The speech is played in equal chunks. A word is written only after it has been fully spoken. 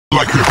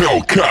like a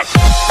Hellcat.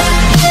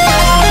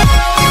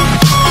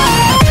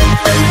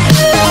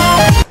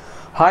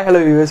 Hi hello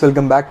viewers,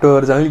 welcome back to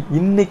our channel.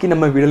 இன்றைக்கி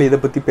நம்ம வீடியோவில் இதை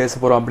பற்றி பேச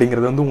போகிறோம்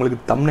அப்படிங்கிறது வந்து உங்களுக்கு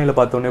தம்ப்நெயில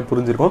பார்த்தோன்னே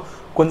புரிஞ்சிருக்கும்.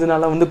 கொஞ்ச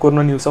நாளாக வந்து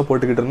கொரோனா நியூஸாக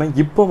போட்டுக்கிட்டு இருந்தோம்.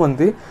 இப்போ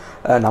வந்து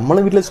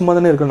நம்மளும் வீட்டில் சும்மா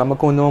தானே இருக்கும்,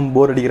 நமக்கு கொஞ்சம்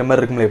போர் அடிக்கிற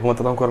மாதிரி இருக்கும்ல. இப்போ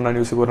மொத்தம் தான் கொரோனா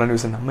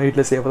நியூஸ் நம்ம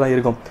வீட்டில் சேஃபாக தான்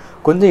இருக்கும்,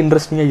 கொஞ்சம்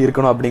இன்ட்ரெஸ்டிங்காக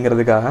இருக்கணும்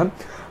அப்படிங்கிறதுக்காக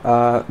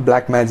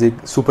பிளாக் மேஜிக்,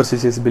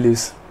 சூப்பர்ஸ்டிஷியஸ்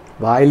பிலீவ்ஸ்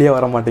வாயிலே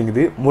வர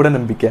மாட்டேங்குது, மூட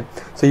நம்பிக்கை.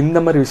 ஸோ இந்த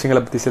மாதிரி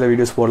விஷயங்களை பற்றி சில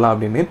வீடியோஸ் போடலாம்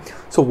அப்படின்னு.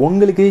 ஸோ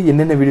உங்களுக்கு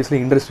என்னென்ன வீடியோஸில்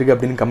இன்ட்ரெஸ்ட் இருக்குது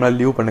அப்படின்னு கமெண்ட்ல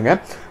லீவ் பண்ணுங்கள்.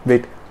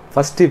 வெயிட்,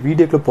 ஃபஸ்ட்டு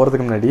வீடியோக்குள்ளே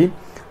போகிறதுக்கு முன்னாடி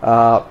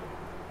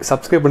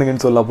சப்ஸ்கிரைப்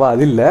பண்ணுங்கன்னு சொல்லப்போ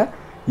அது இல்லை,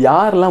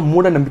 யாரெல்லாம்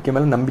மூட நம்பிக்கை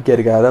மேலே நம்பிக்கை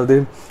இருக்குது, அதாவது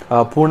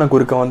பூனை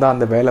குறுக்க வந்து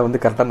அந்த வேலை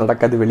வந்து கரெக்டாக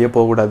நடக்காது, வெளியே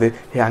போகக்கூடாது,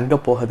 அங்கே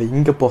போகாது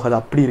இங்கே போகாது,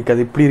 அப்படி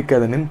இருக்காது இப்படி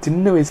இருக்காதுன்னு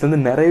சின்ன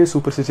வயசுலேருந்து நிறைய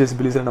சூப்பர்ஸ்டிஷியஸ்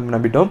பிலீவ்ஸில் நம்ம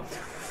நம்பிட்டோம்.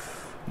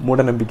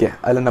 மூட நம்பிக்கை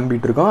அதில்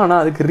நம்பிட்டு இருக்கோம்.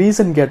 ஆனால் அதுக்கு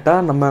ரீசன்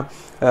கேட்டால் நம்ம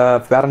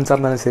பேரண்ட்ஸாக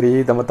இருந்தாலும் சரி,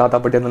 நம்ம தாத்தா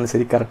பாட்டியாக இருந்தாலும்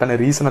சரி, கரெக்டான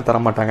ரீசனை தர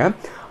மாட்டாங்க.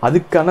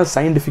 அதுக்கான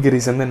சயின்டிஃபிக்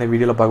ரீசன் தான் இந்த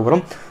வீடியோவில் பார்க்க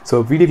போகிறோம். ஸோ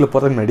வீடியோக்குள்ள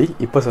போகிறதுக்கு முன்னாடி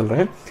இப்போ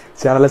சொல்கிறேன்,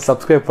 சேனலை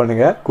சப்ஸ்கிரைப்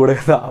பண்ணுங்கள், கூட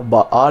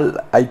ஆல்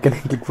ஐக்கனை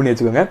கிளிக் பண்ணி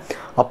வச்சுக்கோங்க.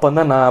 அப்போ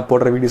தான் நான்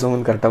போடுற வீடியோஸ்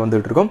உங்களுக்கு கரெக்டாக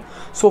வந்துட்டு இருக்கும்.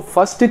 ஸோ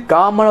ஃபஸ்ட்டு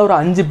காமனாக ஒரு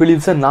 5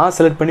 பிலீவ்ஸை நான்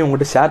செலக்ட் பண்ணி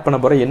உங்கள்கிட்ட ஷேர் பண்ண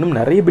போகிறேன். இன்னும்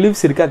நிறைய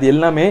பிலீவ்ஸ் இருக்குது, அது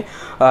எல்லாமே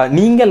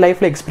நீங்கள்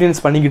லைஃப்பில்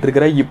எக்ஸ்பீரியன்ஸ் பண்ணிக்கிட்டு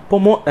இருக்கிற,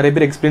 இப்போவும் நிறைய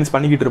பேர் எக்ஸ்பீரியன்ஸ்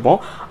பண்ணிக்கிட்டு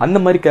இருப்போம். அந்த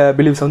மாதிரி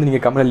பிலீவ்ஸ் வந்து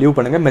நீங்கள் கமெண்ட்ல லீவ்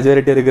பண்ணுங்கள்.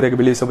 மெஜாரிட்டி இருக்கிற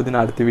பிலீவ்ஸை பற்றி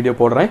நான் அடுத்த வீடியோ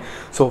போடுறேன்.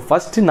 ஸோ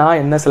ஃபஸ்ட்டு நான்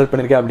என்ன செலக்ட்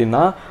பண்ணியிருக்கேன்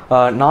அப்படின்னா,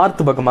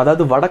 நார்த் பக்கம்,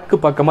 அதாவது வடக்கு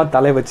பக்கமாக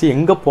தலை வச்சு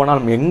எங்கே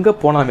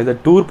போனாலும் இதை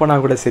டூர்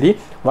போனால் கூட சரி,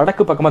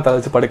 வடக்கு பக்கமாக தலை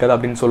வச்சு படுக்காது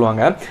அப்படின்னு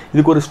சொல்லுவாங்க.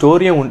 இதுக்கு ஒரு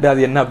ஸ்டோரியும் உண்டு.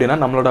 அது என்ன அப்படின்னா,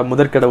 நம்மளோட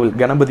முதற்கடவுள்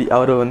கணபதி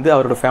அவர் வந்து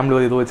அவரோட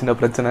ஃபேமிலி ஏதோ சின்ன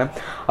பிரச்சனை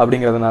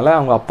அப்படிங்கிறதுனால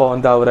அவங்க அப்பா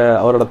வந்து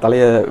அவரோட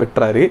தலையை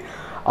வெட்டுறாரு.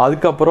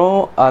 அதுக்கப்புறம்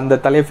அந்த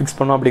தலையை ஃபிக்ஸ்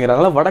பண்ணோம்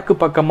அப்படிங்கிறதுனால வடக்கு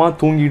பக்கமாக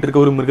தூங்கிட்டு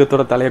இருக்க ஒரு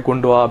மிருகத்தோட தலையை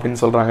கொண்டு வா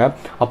அப்படின்னு சொல்கிறாங்க.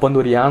 அப்போ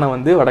வந்து ஒரு யானை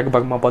வந்து வடக்கு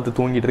பக்கமாக பார்த்து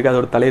தூங்கிட்டு இருக்கு,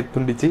 அதோட தலையை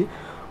துண்டிச்சு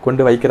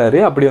கொண்டு வைக்கிறாரு.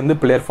 அப்படி வந்து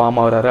பிளேயர் ஃபார்ம்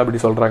ஆகிறாரு அப்படி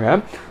சொல்கிறாங்க.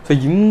 ஸோ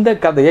இந்த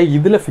கதையை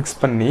இதில் ஃபிக்ஸ்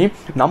பண்ணி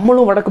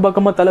நம்மளும் வடக்கு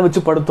பக்கமாக தலை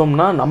வச்சு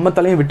படுத்தோம்னா நம்ம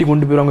தலையை வெட்டி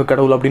கொண்டு போயிடுவாங்க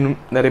கடவுள் அப்படின்னு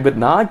நிறைய பேர்,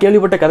 நான்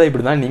கேள்விப்பட்ட கதை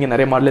இப்படி தான், நீங்கள்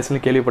நிறைய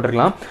மாடலேஷனில்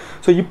கேள்விப்பட்டிருக்கலாம்.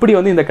 ஸோ இப்படி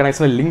வந்து இந்த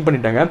கனெக்ஷனை லிங்க்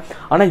பண்ணிட்டாங்க.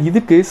 ஆனால்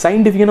இதுக்கு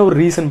சயின்டிஃபிக்கான ஒரு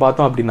ரீசன்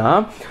பார்த்தோம் அப்படின்னா,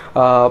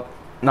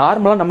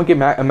 நார்மலாக நமக்கு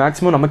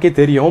மேக்ஸிமம் நமக்கே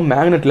தெரியும்,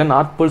 மேக்னெட்டில்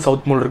நார்த் போல்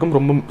சவுத் போல் இருக்கும்,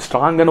 ரொம்ப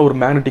ஸ்ட்ராங்கான ஒரு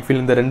மேக்னெட்டிக்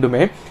ஃபீல்டு இந்த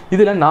ரெண்டுமே.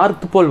 இதில்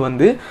நார்த் போல்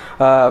வந்து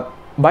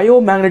பயோ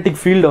மேக்னெட்டிக்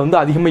ஃபீல்டை வந்து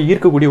அதிகமாக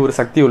ஈர்க்கக்கூடிய ஒரு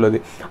சக்தி உள்ளது.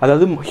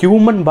 அதாவது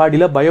ஹியூமன்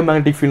பாடியில் பயோ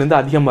மேக்னெட்டிக் ஃபீல்டு வந்து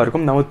அதிகமாக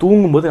இருக்கும். நம்ம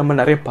தூங்கும்போது நம்ம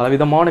நிறைய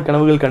பலவிதமான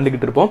கனவுகள்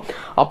கண்டுக்கிட்டு இருப்போம்.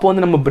 அப்போ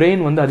வந்து நம்ம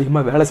பிரெயின் வந்து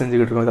அதிகமாக வேலை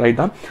செஞ்சுக்கிட்டு இருக்கோம்,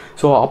 ரைட்டா?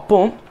 ஸோ அப்போ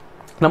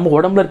நம்ம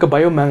உடம்புல இருக்க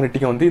பயோ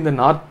மேக்னெட்டிக்கை வந்து இந்த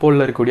நார்த்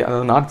போலில் இருக்கக்கூடிய,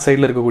 அதாவது நார்த்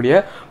சைடில் இருக்கக்கூடிய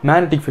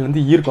மேக்னெட்டிக் ஃபீல்டு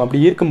வந்து ஈர்க்கும்.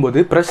 அப்படி ஈர்க்கும்போது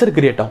ப்ரெஷர்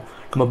கிரியேட் ஆகும்.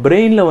 நம்ம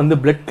பிரெயினில் வந்து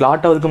பிளட்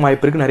கிளாட் ஆகிறதுக்கும்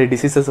வாய்ப்பு இருக்குது, நிறைய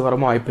டிசீசஸ்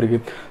வரவும் வாய்ப்பு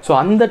இருக்குது. ஸோ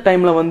அந்த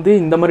டைமில் வந்து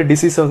இந்த மாதிரி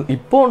டிசீஸஸ்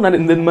இப்போது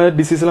இந்த மாதிரி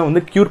டிசீஸ்லாம்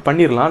வந்து க்யூர்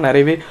பண்ணிடலாம்,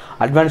 நிறையவே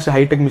அட்வான்ஸ்டு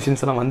ஹைடெக்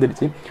மிஷின்ஸ் எல்லாம்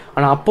வந்துடுச்சு.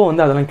 ஆனால் அப்போ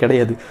வந்து அதெல்லாம்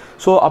கிடையாது.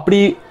 ஸோ அப்படி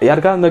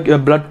யாருக்காவது அந்த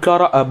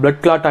பிளட்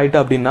கிளாட் ஆகிட்டு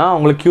அப்படின்னா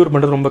அவங்களுக்கு க்யூர்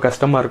பண்ணுறது ரொம்ப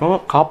கஷ்டமாக இருக்கும்,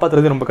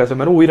 காப்பாற்றுறது ரொம்ப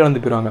கஷ்டமாக இருக்கும்,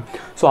 உயிரிழந்து போயிடுவாங்க.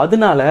 ஸோ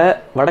அதனால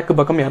வடக்கு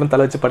பக்கம் யாரும்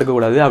தலை வச்சு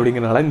படுக்கக்கூடாது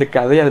அப்படிங்கிறனால இந்த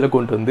கதையை அதில்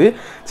கொண்டு வந்து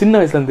சின்ன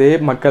வயசுலேருந்தே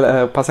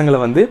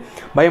பசங்களை வந்து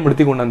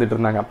பயமுடுத்தி கொண்டு வந்துட்டு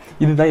இருந்தாங்க.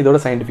 இதுதான் இதோட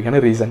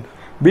சயின்டிஃபிக்கான ரீசன்.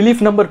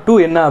 பிலீஃப் நம்பர் 2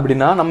 என்ன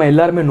அப்படின்னா, நம்ம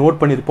எல்லாருமே நோட்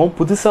பண்ணியிருப்போம்,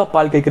 புதுசாக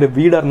பால் கேட்குற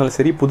வீடாக இருந்தாலும்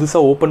சரி,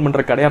 புதுசாக ஓப்பன்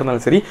பண்ணுற கடையாக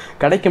இருந்தாலும் சரி,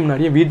 கடைக்கு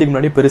முன்னாடியே வீட்டுக்கு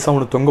முன்னாடியே பெருசாக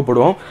ஒன்று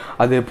தொங்கப்படுவோம்.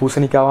 அது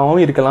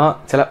பூசணிக்காவும் இருக்கலாம்,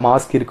 சில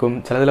மாஸ்க் இருக்கும்,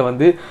 சிலதில்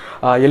வந்து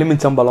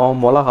எலுமிச்சம்பழம்,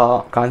 மிளகா,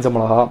 காஞ்ச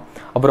மிளகா,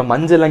 அப்புறம்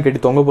மஞ்சள்லாம்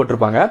கட்டி தொங்க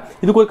போட்டிருப்பாங்க.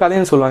 இதுக்கு ஒரு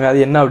கதைன்னு சொல்லுவாங்க.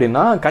 அது என்ன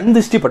அப்படின்னா, கண்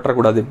திருஷ்டி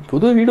பற்றக்கூடாது,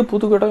 புது வீடு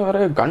புது கடை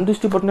வேறு, கண்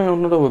திருஷ்டி பற்றின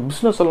என்னோட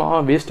பிஸ்னஸ் எல்லாம்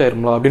வேஸ்ட்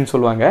ஆயிரும்ல அப்படின்னு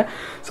சொல்லுவாங்க.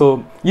 ஸோ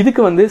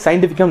இதுக்கு வந்து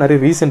சயின்டிஃபிக்காக நிறைய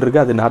ரீசன்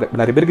இருக்குது, அது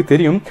நிறைய பேருக்கு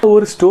தெரியும்.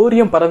 ஒரு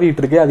ஸ்டோரியும்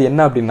பரவிட்டு இருக்கு. அது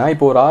என்ன அப்படின்னா,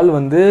 இப்போ ஒரு ஆள்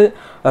வந்து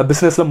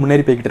பிஸ்னஸில்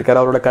முன்னேறி போய்கிட்டு இருக்காரு,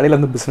 அவரோட கடையில்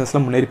வந்து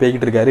பிஸ்னஸில் முன்னேறி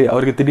போய்கிட்டு இருக்காரு.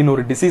 அவருக்கு திடீர்னு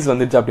ஒரு டிசீஸ்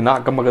வந்துச்சு அப்படின்னா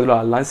அக்கம் பக்கத்தில்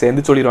எல்லாம்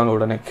சேர்ந்து சொல்லிடுவாங்க,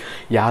 உடனே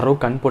யாரோ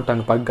கண்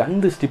போட்டாங்கப்பா, கண்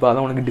திருஷ்டிப்பா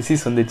தான் உனக்கு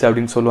டிசீஸ் வந்துச்சு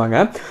அப்படின்னு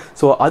சொல்லுவாங்க.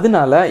 ஸோ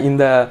அதனால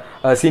இந்த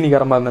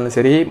சீனிகாரமாக இருந்தாலும்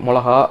சரி,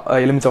 மிளகா,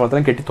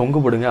 எலுமிச்சம்பழத்தெல்லாம் கட்டி தொங்க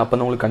போடுங்க, அப்போ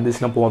தான் உங்களுக்கு கண்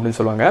திருஷ்டிலாம் போகும் அப்படின்னு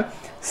சொல்லுவாங்க.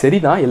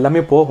 சரிதான்,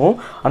 எல்லாமே போகும்.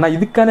 ஆனால்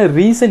இதுக்கான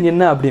ரீசன்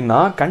என்ன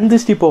அப்படின்னா, கண்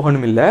திருஷ்டி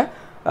போகணும் இல்லை,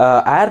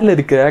 ஏரில்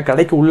இருக்கிற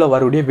கடைக்கு உள்ளே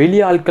வரக்கூடிய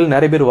வெளியே ஆட்கள்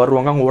நிறைய பேர்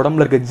வருவாங்க, அவங்க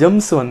உடம்புல இருக்க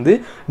ஜெம்ஸ் வந்து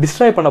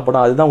டிஸ்ட்ராய்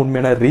பண்ணப்படும். அதுதான்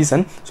உண்மையான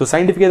ரீசன். ஸோ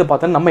சயின்டிஃபிக்காக இதை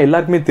பார்த்தா நம்ம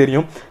எல்லாருக்குமே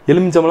தெரியும்,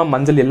 எலுமிச்சம்பழம்,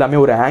 மஞ்சள் எல்லாமே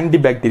ஒரு ஆன்டி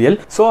பாக்டீரியல்.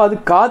 ஸோ அது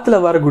காற்றுல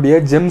வரக்கூடிய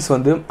ஜெம்ஸ்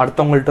வந்து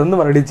அடுத்தவங்கள்ட்ட இருந்து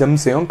வரக்கூடிய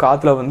ஜெம்ஸையும்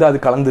காற்றுல வந்து அது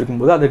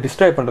கலந்துருக்கும் போது அதை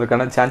டிஸ்ட்ராய்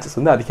பண்ணுறதுக்கான சான்சஸ்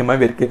வந்து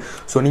அதிகமாகவே இருக்குது.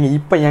 ஸோ நீங்கள்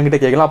இப்போ என்கிட்ட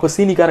கேட்கலாம், அப்போ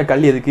சீனிக்கார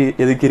கல்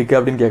எதுக்கு இருக்குது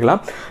அப்படின்னு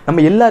கேட்கலாம்.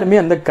 நம்ம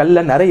எல்லாருமே அந்த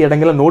கல்லை நிறைய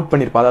இடங்களை நோட்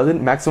பண்ணியிருப்போம், அதாவது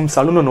மேக்ஸிமம்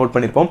சலூனை நோட்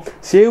பண்ணியிருப்போம்.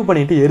 ஷேவ்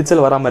பண்ணிட்டு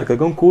எரிச்சல் வராமல்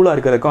இருக்கிறதுக்கும் கூலாக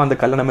இருக்கிறதுக்கும் அந்த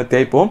கல்லை நம்ம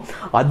தேய்ப்போம்.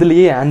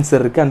 அதுலயே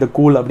ஆன்சர் இருக்கு, அந்த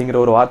கூல் அப்படிங்கிற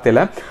ஒரு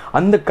வார்த்தையில.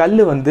 அந்த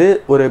கல் வந்து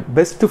ஒரு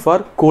பெஸ்ட்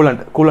ஃபார்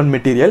கூலண்ட்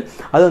மெட்டீரியல்.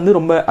 அது வந்து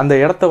ரொம்ப அந்த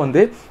இடத்த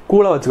வந்து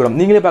கூலாக வச்சுக்கணும்.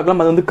 நீங்களே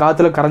பார்க்கலாம், அது வந்து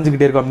காற்றுல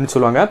கரைஞ்சிக்கிட்டே இருக்கும் அப்படின்னு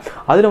சொல்லுவாங்க.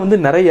 அதில் வந்து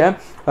நிறைய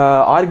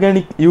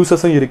ஆர்கானிக்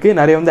யூசஸும் இருக்குது,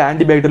 நிறைய வந்து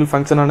ஆன்டிபாக்டீரியல்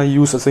ஃபங்க்ஷனான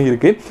யூசஸும்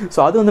இருக்குது.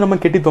 ஸோ அது வந்து நம்ம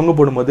கெட்டி தொங்க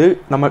போடும்போது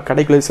நம்ம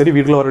கடைக்குள்ளே சரி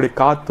வீட்டில் வரக்கூடிய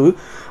காற்று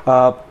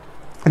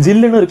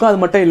ஜில்லுன்னு இருக்கும். அது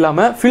மட்டும்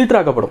இல்லாமல் ஃபில்டர்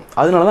ஆக்கப்படும்,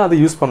 அதனால தான் அதை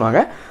யூஸ்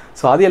பண்ணுவாங்க.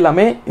 ஸோ அது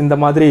எல்லாமே இந்த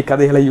மாதிரி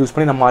கதைகளை யூஸ்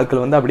பண்ணி நம்ம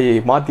ஆட்கள் வந்து அப்படி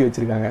மாற்றி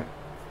வச்சுருக்காங்க.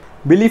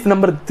 பிலீஃப்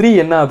நம்பர் 3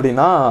 என்ன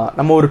அப்படின்னா,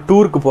 நம்ம ஒரு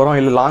டூருக்கு போகிறோம்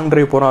இல்லை லாங்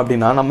ட்ரைவ் போகிறோம்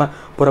அப்படின்னா நம்ம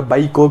போகிற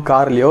பைக்கோ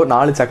கார்லையோ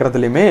 4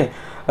 சக்கரத்துலையுமே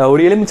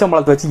ஒரு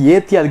எலுமிச்சம்பழத்தை வச்சு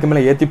ஏற்றி அதுக்கு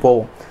மேலே ஏற்றி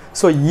போவோம்.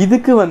 ஸோ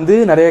இதுக்கு வந்து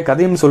நிறைய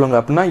கதையும் சொல்லுவாங்க.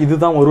 அப்படின்னா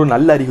இதுதான் ஒரு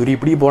நல்ல அறிகுறி,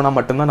 இப்படி போனால்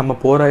மட்டும்தான் நம்ம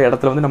போகிற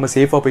இடத்துல வந்து நம்ம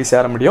சேஃபாக போய்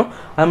சேர முடியும்,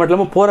 அது மட்டும்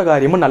இல்லாமல் போகிற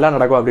காரியமும் நல்லா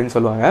நடக்கும் அப்படின்னு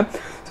சொல்லுவாங்க.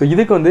 ஸோ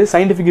இதுக்கு வந்து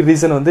சயின்டிஃபிக்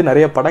ரீசன் வந்து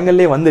நிறைய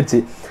படங்கள்லேயே வந்துடுச்சு.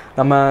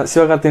 நம்ம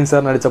சிவகார்த்திகேயன்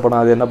சார் நடித்த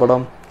படம், அது என்ன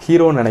படம்,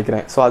 ஹீரோன்னு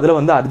நினைக்கிறேன். ஸோ அதில்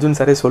வந்து அர்ஜுன்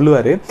சாரே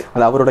சொல்லுவார்,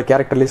 அது அவரோட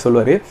கேரக்டர்லேயே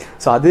சொல்லுவார்.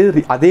 ஸோ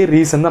அதே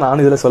ரீசன் தான்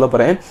நானும் இதில் சொல்ல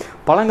போகிறேன்.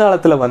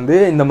 பழங்காலத்தில் வந்து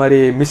இந்த மாதிரி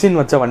மிஷின்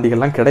வச்ச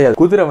வண்டிகள்லாம் கிடையாது,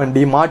 குதிரை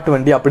வண்டி மாட்டு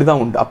வண்டி அப்படி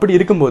தான் உண்டு. அப்படி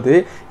இருக்கும்போது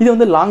இது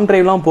வந்து லாங்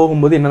டிரைவ்லாம்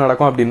போகும்போது என்ன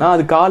நடக்கும் அப்படின்னா,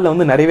 அது காலில்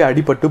வந்து நிறையவே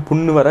அடிபட்டு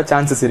புண்ணு வர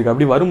சான்சஸ் இருக்குது.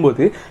 அப்படி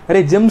வரும்போது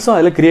நிறைய ஜெம்ஸும்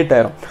அதில் கிரியேட்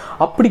ஆகிரும்.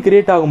 அப்படி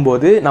கிரியேட்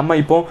ஆகும்போது நம்ம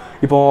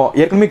இப்போ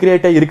ஏற்கனவே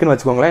கிரியேட் ஆகி இருக்குன்னு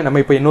வச்சுக்கோங்களேன், நம்ம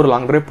இப்போ இன்னொரு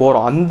லாங் டிரைவ்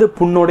போகிறோம், அந்த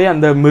புண்ணோடைய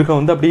அந்த மிருகம்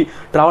வந்து அப்படி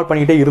ட்ராவல்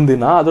பண்ணிக்கிட்டே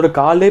இருந்துன்னா அதோட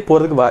காலே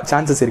போகிறதுக்கு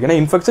சான்சஸ் இருக்குது, ஏன்னா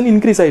இன்ஃபெக்ஷன்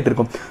இன்க்ரீஸ் ஆகிட்டு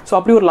இருக்கும். ஸோ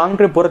அப்படி ஒரு லாங்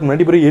டிரைவ் போகிறதுக்கு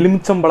முன்னாடி ஒரு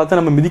எலுமிச்சம்பழத்தை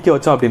நம்ம மிதிக்க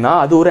வச்சோம் அப்படின்னா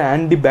அது ஒரு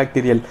ஆன்டி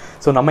பாக்டீரியல்.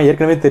 ஸோ நம்ம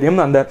ஏற்கனவே தெரியும்,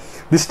 அந்த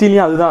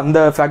திஷ்டிலையும் அதுதான், அந்த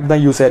ஃபேக்ட்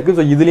தான் யூஸ் ஆயிருக்கு.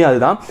 ஸோ இதுலேயும்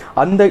அதுதான்,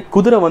 அந்த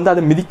குதிரை வந்து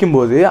அதை மிதிக்கும்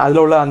போது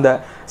அதில் உள்ள அந்த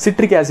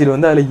சிட்ரிக் ஆசிட்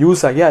வந்து அதில்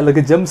யூஸ் ஆகி அதில்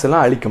இருக்க ஜெம்ஸ்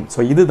எல்லாம் அழிக்கும். ஸோ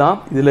இதுதான்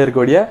இதில்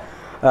இருக்கக்கூடிய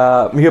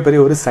மிகப்பெரிய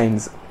ஒரு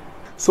சயின்ஸ்.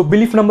 ஸோ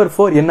பிலீஃப் நம்பர்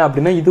 4 என்ன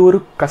அப்படின்னா, இது ஒரு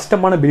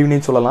கஷ்டமான பிலீஃப்னே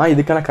சொல்லலாம்.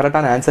 இதுக்கான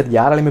கரெக்டான ஆன்சர்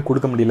யாராலையுமே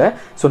கொடுக்க முடியல.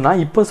 ஸோ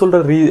நான் இப்போ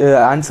சொல்கிற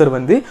ஆன்சர்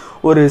வந்து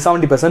ஒரு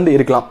 70%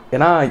 இருக்கலாம்,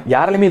 ஏன்னா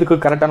யாராலையுமே இதுக்கு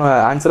கரெக்டான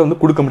ஆன்சரை வந்து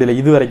கொடுக்க முடியல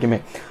இது வரைக்குமே.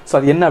 ஸோ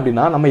அது என்ன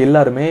அப்படின்னா, நம்ம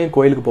எல்லாருமே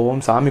கோயிலுக்கு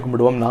போவோம், சாமி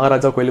கும்பிடுவோம்,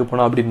 நாகராஜா கோயிலுக்கு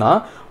போனோம் அப்படின்னா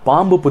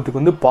பாம்பு புத்துக்கு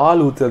வந்து பால்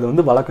ஊற்றுறது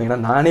வந்து வழக்கம்.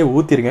 ஏன்னா நானே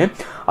ஊற்றிருக்கேன்.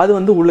 அது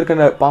வந்து உள்ள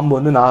இருக்கிற பாம்பு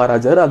வந்து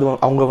நாகராஜர், அது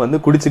அவங்க வந்து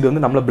குடிச்சிட்டு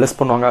வந்து நம்மளை பிளஸ்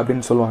பண்ணுவாங்க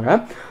அப்படின்னு சொல்லுவாங்க.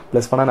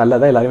 பிளஸ் பண்ணால்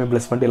நல்லதா, எல்லாருமே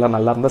பிளஸ் பண்ணிட்டு எல்லாம்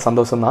நல்லா இருந்தால்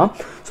சந்தோஷம் தான்.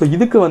 ஸோ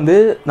இதுக்கு வந்து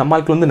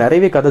நம்மளுக்கு வந்து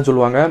நிறையவே கதை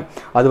சொல்லுவாங்க.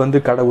 அது வந்து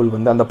கடவுள்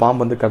வந்து, அந்த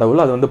பாம்பு வந்து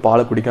கடவுள், அது வந்து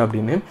பாலை குடிக்கும்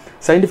அப்படின்னு.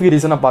 சயின்டிஃபிக்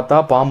ரீசனை பார்த்தா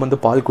பாம்பு வந்து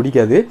பால்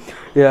குடிக்காது.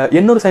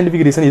 இன்னொரு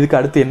சயின்டிஃபிக் ரீசன் இதுக்கு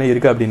அடுத்து என்ன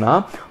இருக்குது அப்படின்னா,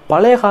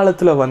 பழைய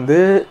காலத்தில் வந்து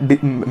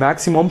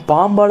மேக்சிமம்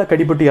பாம்பால்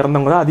கடிப்பட்டு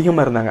இறந்தவங்க தான்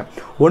அதிகமாக இருந்தாங்க.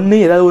 ஒன்று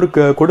ஏதாவது ஒரு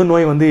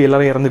கொடுநோய் வந்து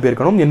எல்லாரும் இறந்து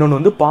போயிருக்கணும், இன்னொன்று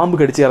வந்து பாம்பு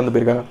கடிச்சு இறந்து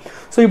போயிருக்காங்க.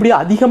 ஸோ இப்படி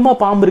அதிகமாக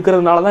பாம்பு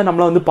இருக்கிறதுனால தான்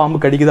நம்மளை வந்து பாம்பு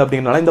கடிக்குது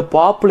அப்படிங்கிறனால இந்த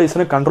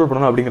பாப்புலேஷனை கண்ட்ரோல்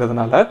பண்ணணும்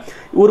அப்படிங்கிறதுனால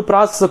ஒரு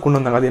ப்ராசஸை கொண்டு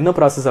வந்தாங்க. அது என்ன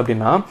ப்ராசஸ்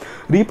அப்படின்னா,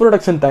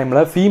 ரீப்ரொடக்ஷன்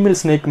டைமில் ஃபீமேல்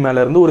ஸ்னேக்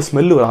மேலே இருந்து ஒரு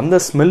ஸ்மெல்லு வரும். அந்த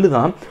ஸ்மெல்லு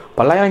தான்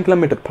பல்லாயிரம்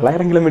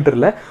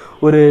கிலோமீட்டரில்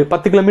ஒரு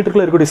 10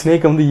 கிலோமீட்டருக்குள்ள இருக்கக்கூடிய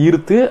ஸ்னேக்கை வந்து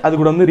ஈர்த்து அது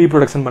கூட வந்து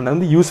ரீப்ரொடக்ஷன் பண்ண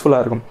வந்து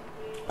யூஸ்ஃபுல்லாக இருக்கும்.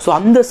 ஸோ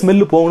அந்த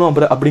ஸ்மெல்லு போகணும்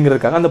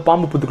அப்படிங்கிறதுக்காக அந்த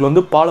பாம்பு புத்துக்குள்ள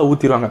வந்து பாலை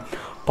ஊற்றிடுவாங்க.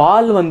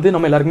 பால் வந்து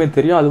நம்ம எல்லாருக்குமே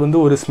தெரியும், அது வந்து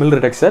ஒரு ஸ்மெல்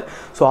ரிடக்சர்.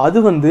 ஸோ அது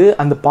வந்து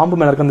அந்த பாம்பு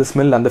மேலே இருக்க அந்த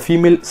ஸ்மெல், அந்த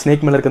ஃபீமேல்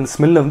ஸ்னேக் மேலே இருக்க அந்த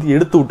ஸ்மெல்லை வந்து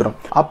எடுத்து விட்டுரும்.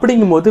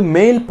 அப்படிங்கும்போது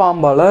மேல்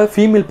பாம்பால்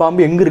ஃபீமேல்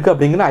பாம்பு எங்கே இருக்குது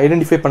அப்படிங்கிற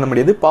ஐடென்டிஃபை பண்ண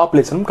முடியாது,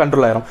 பாப்புலேஷனும்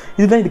கண்ட்ரோல் ஆயிரும்.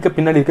 இதுதான் இதுக்கு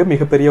பின்னாடி இருக்க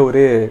மிகப்பெரிய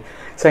ஒரு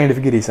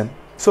scientific reason.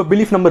 So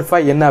belief number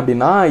 5 என்ன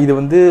அப்படின்னா, இது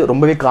வந்து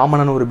ரொம்பவே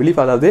காமனான ஒரு பிலீஃப்.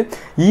 அதாவது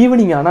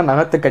ஈவினிங் ஆனால்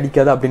நகத்தை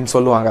கடிக்காது அப்படின்னு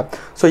சொல்லுவாங்க.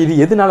 ஸோ இது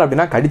எதனால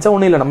அப்படின்னா, கடிச்சா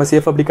ஒன்றும் இல்லை, நம்ம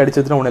சேஃப் அப்படி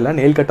கடிச்சதுன்னா ஒன்றும் இல்லை.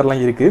 நெயில்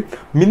கட்டர்லாம் இருக்குது.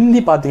 மிந்தி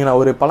பார்த்தீங்கன்னா,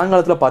 ஒரு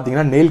பழங்காலத்தில்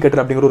பார்த்தீங்கன்னா நெயில்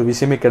கட்டர் அப்படிங்கிற ஒரு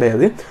விஷயமே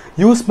கிடையாது.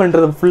 யூஸ்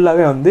பண்ணுறது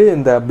ஃபுல்லாகவே வந்து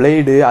இந்த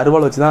பிளேடு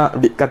அருவாள் வச்சு தான்,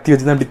 அப்படி கத்தி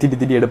வச்சு தான் அப்படி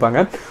திட்டி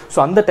எடுப்பாங்க. ஸோ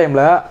அந்த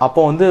டைமில்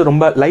அப்போ வந்து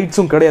ரொம்ப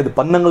லைட்ஸும் கிடையாது,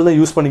 பந்தங்கள் தான்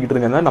யூஸ் பண்ணிக்கிட்டு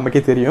இருக்காங்க,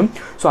 நமக்கே தெரியும்.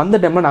 ஸோ அந்த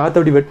டைமில் நகத்தை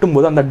அப்படி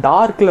வெட்டும்போது அந்த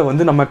டார்க்கில்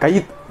வந்து நம்ம கை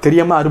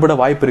தெரியாமல் அறுபட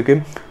வாய்ப்பு இருக்குது,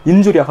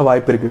 இன்ஜுரி ஆக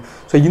வாய்ப்பு இருக்குது.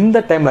 ஸோ இந்த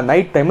டைமில்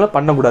நைட் டைமில்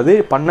பண்ணக்கூடாது,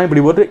 பண்ணால்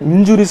இப்படி ஒரு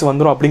இன்ஜுரிஸ்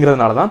வந்துடும்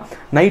அப்படிங்கிறதுனால தான்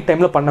நைட்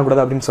டைமில்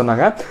பண்ணக்கூடாது அப்படின்னு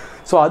சொன்னாங்க.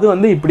 ஸோ அது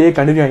வந்து இப்படியே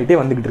கண்டினியூ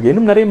ஆகிட்டே வந்துக்கிட்டு இருக்கு.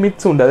 இன்னும் நிறைய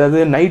மித்ஸ் உண்டு.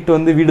 அதாவது நைட்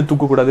வந்து வீடு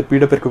தூக்கக்கூடாது,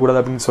 பீடை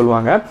பெருக்கக்கூடாது அப்படின்னு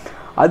சொல்லுவாங்க.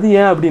 அது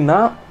ஏன்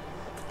அப்படின்னா,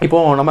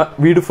 இப்போது நம்ம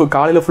வீடு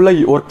காலையில்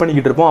ஃபுல்லாக ஒர்க்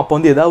பண்ணிக்கிட்டு இருப்போம், அப்போ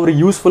வந்து ஏதாவது ஒரு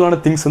யூஸ்ஃபுல்லான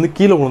திங்ஸ் வந்து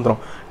கீழே விழுந்துடும்.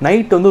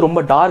 நைட் வந்து ரொம்ப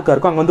டார்க்காக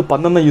இருக்கும், அங்கே வந்து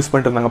பந்தம் தான் யூஸ்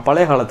பண்ணிட்டு இருந்தாங்க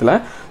பழைய காலத்தில்.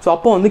 ஸோ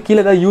அப்போ வந்து கீழே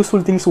ஏதாவது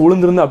யூஸ்ஃபுல் திங்ஸ்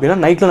விழுந்துருந்து அப்படின்னா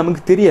நைட்டில்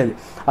நமக்கு தெரியாது,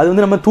 அது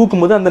வந்து நம்ம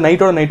தூக்கும் போது அந்த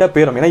நைட்டோட நைட்டாக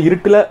போயிடும், ஏன்னா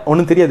இருட்டில்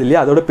ஒன்றும் தெரியாது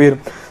இல்லையா, அதோட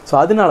போயிடும். ஸோ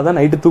அதனால தான்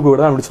நைட்டு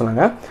தூக்கக்கூடாது அப்படின்னு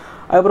சொன்னாங்க.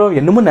 அப்புறம்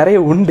இன்னமும் நிறைய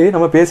உண்டு,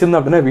 நம்ம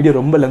பேசியிருந்தோம் அப்படின்னா வீடியோ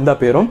ரொம்ப லெந்தாக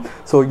போயிடும்.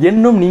 ஸோ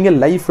இன்னும் நீங்கள்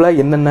லைஃப்பில்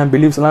என்னென்ன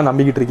பிலீஃப்ஸ்லாம்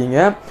நம்பிக்கிட்டு இருக்கீங்க,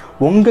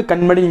 உங்கள்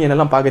கண்மடி நீங்கள்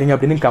என்னெல்லாம் பார்க்குறீங்க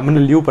அப்படின்னு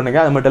கமெண்ட்டில் லீவ்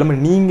பண்ணுங்கள். அது மட்டும்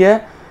இல்லாமல் நீங்கள்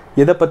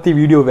எதை பற்றி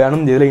வீடியோ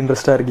வேணும், எதில்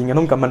இன்ட்ரெஸ்ட்டாக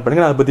இருக்கீங்கன்னு கமெண்ட்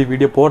பண்ணுங்கள், நான் அதை பற்றி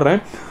வீடியோ போடுறேன்.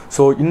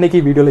 ஸோ இன்றைக்கி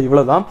வீடியோவில்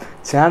இவ்வளோ தான்.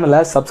 சேனலை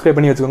சப்ஸ்கிரைப்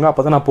பண்ணி வச்சுக்கோங்க,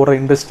 அப்போ தான் நான் போடுற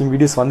இன்ட்ரெஸ்டிங்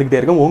வீடியோஸ் வந்துகிட்டே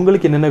இருக்கும்.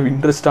 உங்களுக்கு என்னென்ன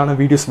இன்ட்ரெஸ்ட்டான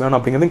வீடியோஸ் வேணும்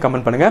அப்படிங்கிறதையும்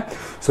கமெண்ட் பண்ணுங்கள்.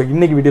 ஸோ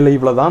இன்றைக்கி வீடியோவில்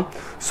இவ்வளோ தான்.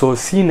 So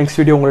see you next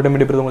video. உங்களிடம்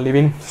விடைபெறுவது உங்கள்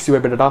லிவிங்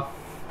சிவா.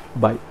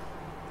 பாய்.